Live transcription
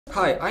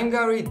Hi, I'm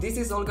Gary, this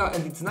is Olga,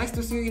 and it's nice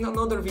to see you in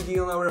another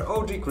video on our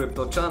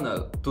ogcrypto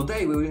channel.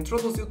 Today we will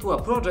introduce you to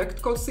a project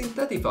called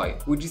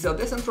Synthetify, which is a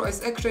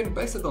decentralized exchange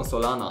based on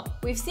Solana.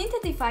 With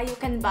Synthetify you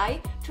can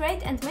buy,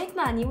 trade and make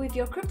money with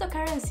your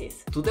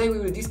cryptocurrencies. Today we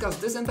will discuss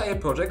this entire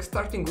project,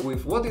 starting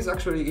with what it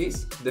actually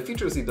is, the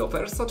features it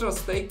offers such as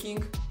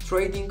staking,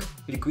 trading,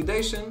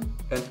 liquidation,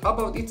 and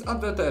about its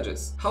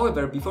advantages.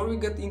 However, before we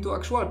get into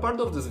actual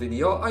part of this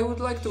video, I would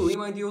like to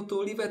remind you to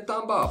leave a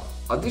thumb up.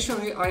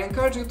 Additionally, I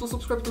encourage you to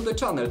subscribe to the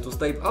channel to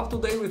stay up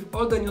to date with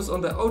all the news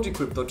on the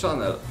ogcrypto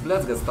channel.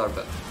 Let's get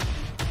started.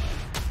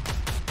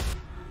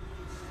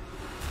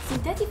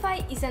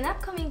 Synthetify is an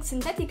upcoming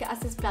synthetic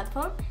assets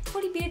platform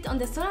fully built on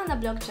the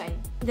Solana blockchain.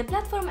 The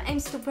platform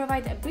aims to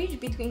provide a bridge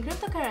between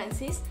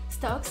cryptocurrencies,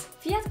 stocks,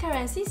 fiat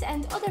currencies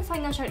and other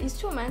financial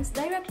instruments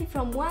directly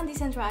from one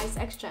decentralized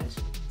exchange.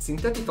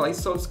 Synthetify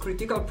solves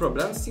critical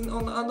problems seen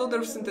on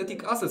other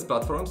synthetic assets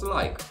platforms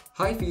like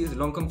high fees,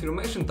 long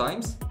confirmation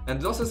times,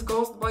 and losses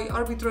caused by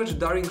arbitrage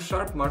during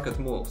sharp market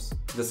moves.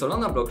 The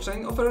Solana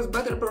blockchain offers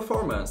better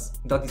performance,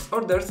 that is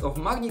orders of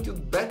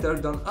magnitude better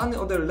than any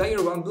other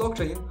layer 1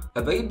 blockchain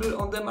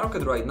available on the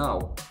market right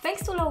now.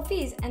 Thanks to low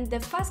fees and the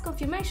fast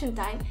confirmation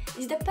time,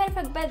 is the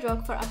perfect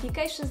bedrock for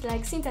applications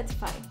like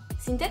Synthetify.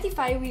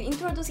 Synthetify will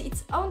introduce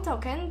its own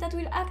token that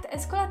will act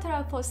as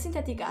collateral for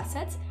synthetic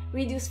assets,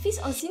 reduce fees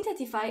on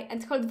Synthetify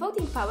and hold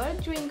voting power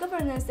during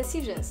governance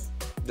decisions.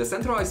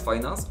 Decentralized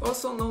finance,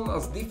 also known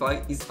as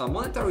DeFi, is a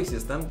monetary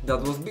system that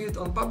was built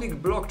on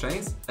public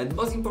blockchains and,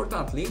 most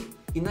importantly,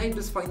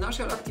 enables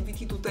financial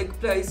activity to take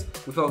place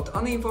without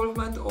any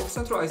involvement of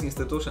centralized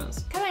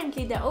institutions.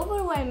 Currently, the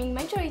overwhelming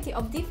majority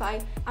of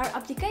DeFi are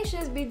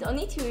applications built on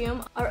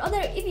Ethereum or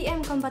other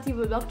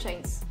EVM-compatible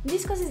blockchains.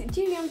 This causes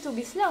Ethereum to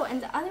be slow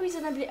and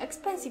unreasonably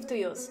expensive to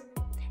use.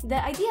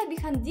 The idea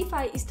behind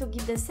DeFi is to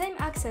give the same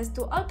access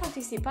to all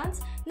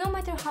participants, no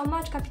matter how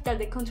much capital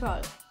they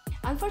control.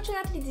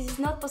 Unfortunately, this is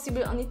not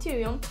possible on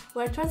Ethereum,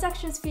 where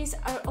transaction fees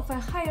are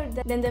often higher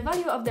than the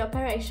value of the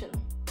operation.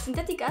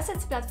 Synthetic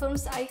assets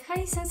platforms are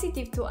highly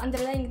sensitive to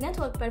underlying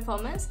network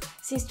performance,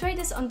 since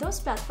traders on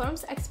those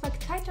platforms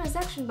expect high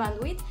transaction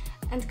bandwidth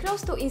and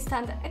close to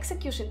instant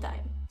execution time.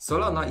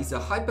 Solana is a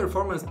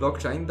high-performance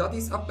blockchain that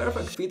is a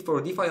perfect fit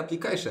for DeFi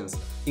applications,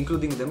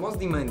 including the most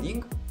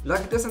demanding,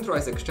 like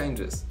decentralized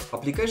exchanges.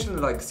 Applications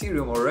like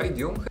Ethereum or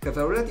Radium have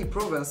already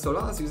proven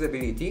Solana's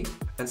usability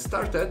and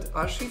started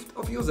a shift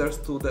of users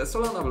to the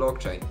Solana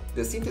blockchain.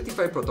 The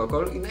Synthetify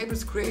protocol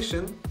enables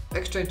creation,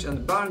 exchange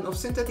and burn of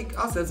synthetic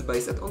assets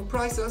based on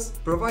prices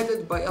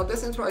provided by a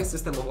decentralized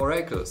system of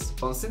oracles.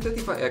 On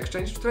Synthetify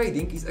exchange,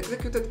 trading is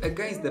executed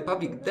against the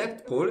public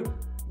debt pool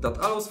that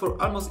allows for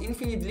almost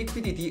infinite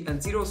liquidity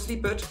and zero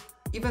slippage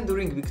even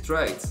during big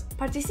trades.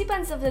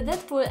 Participants of the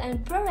debt pool earn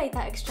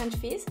pro-rata exchange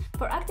fees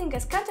for acting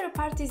as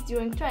counterparties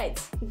during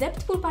trades.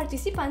 Debt pool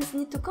participants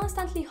need to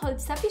constantly hold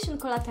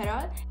sufficient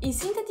collateral in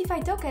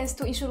Synthetify tokens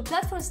to ensure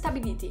platform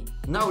stability.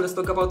 Now let's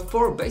talk about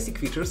 4 basic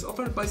features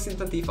offered by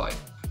Synthetify.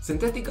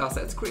 Synthetic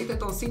assets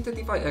created on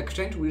Synthetify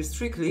exchange will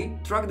strictly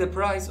track the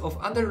price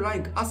of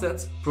underlying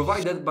assets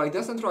provided by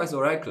decentralized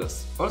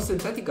oracles. All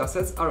synthetic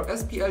assets are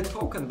SPL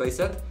token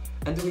based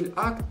and will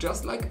act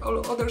just like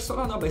all other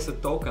Solana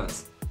based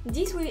tokens.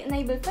 This will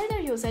enable further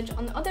usage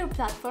on other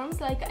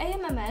platforms like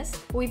AMMS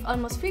with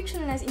almost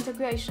frictionless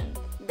integration.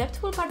 Debt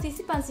pool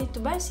participants need to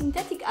buy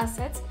synthetic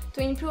assets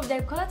to improve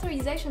their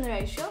collateralization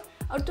ratio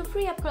or to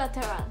free up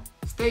collateral.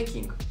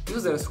 Staking.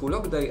 Users who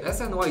lock their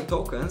SNY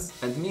tokens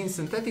and mint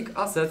synthetic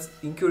assets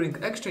incurring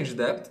exchange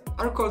debt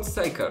are called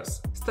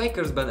stakers.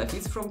 Stakers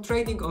benefit from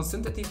trading on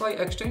Synthetify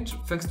exchange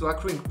thanks to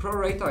accruing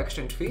pro-rata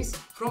exchange fees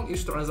from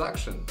each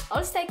transaction.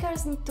 All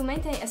stakers need to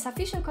maintain a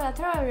sufficient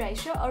collateral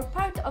ratio or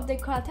part of their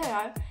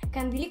collateral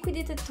can be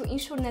liquidated to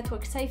ensure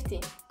network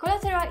safety.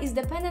 Collateral is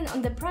dependent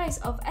on the price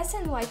of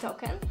SNY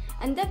token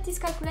and debt is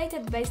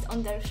calculated based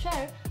on their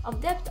share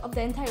of debt of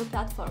the entire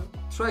platform.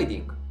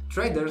 Trading.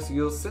 Traders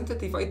use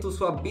Synthetify to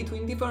swap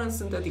between different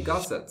synthetic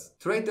assets.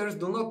 Traders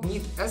do not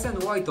need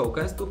SNY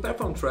tokens to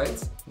perform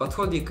trades, but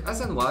holding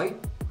SNY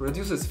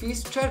reduces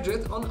fees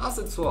charged on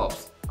asset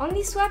swaps.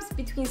 Only swaps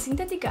between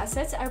synthetic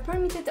assets are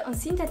permitted on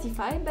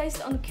Synthetify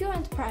based on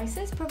current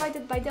prices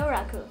provided by the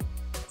oracle.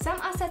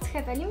 Some assets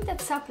have a limited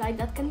supply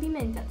that can be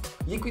minted.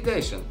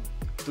 Liquidation.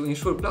 To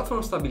ensure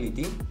platform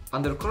stability,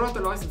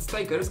 under-collateralized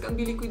stakers can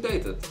be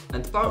liquidated,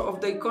 and part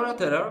of their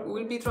collateral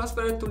will be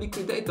transferred to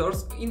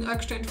liquidators in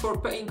exchange for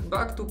paying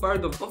back to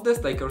part of the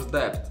staker's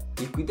debt.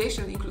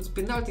 Liquidation includes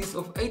penalties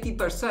of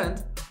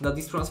 80% that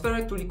is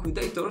transferred to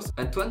liquidators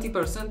and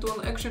 20% to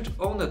an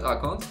exchange-owned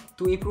account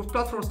to improve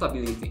platform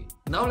stability.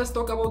 Now let's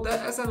talk about the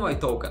SNY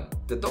token.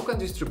 The token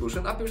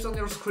distribution appears on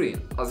your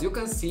screen. As you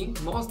can see,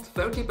 most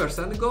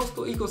 30% goes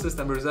to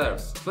ecosystem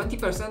reserves,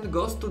 20%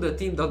 goes to the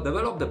team that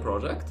developed the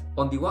project,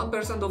 only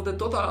 1% of the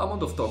total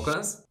amount of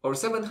tokens, or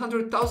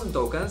 700,000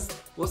 tokens,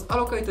 was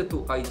allocated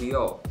to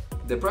IDO.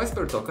 The price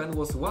per token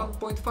was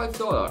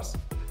 $1.5.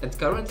 and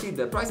currently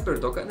the price per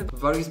token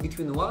varies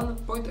between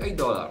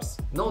 $1.8.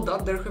 Note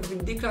that there have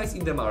been declines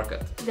in the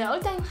market. The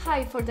all-time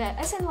high for the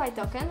SNY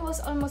token was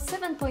almost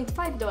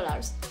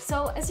 $7.5,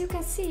 so as you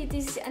can see,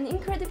 this is an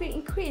incredible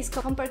increase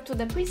compared to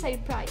the pre-sale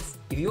price.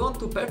 If you want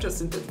to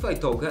purchase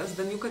synthetified tokens,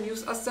 then you can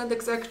use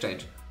Ascendex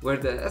exchange, where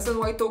the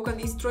SNY token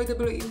is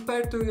tradable in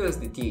pair to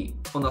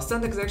USDT. On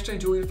Ascendex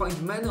exchange you will find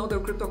many other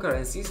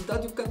cryptocurrencies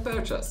that you can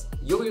purchase.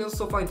 You will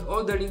also find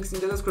all the links in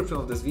the description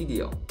of this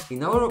video.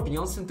 In our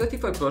opinion,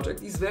 Synthetify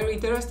project is very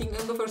interesting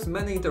and offers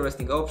many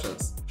interesting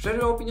options. Share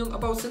your opinion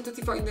about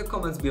Synthetify in the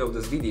comments below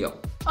this video.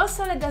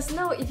 Also let us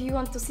know if you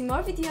want to see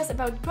more videos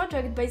about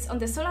project based on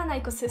the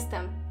Solana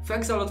ecosystem.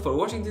 Thanks a lot for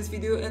watching this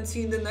video and see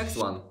you in the next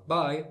one.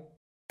 Bye!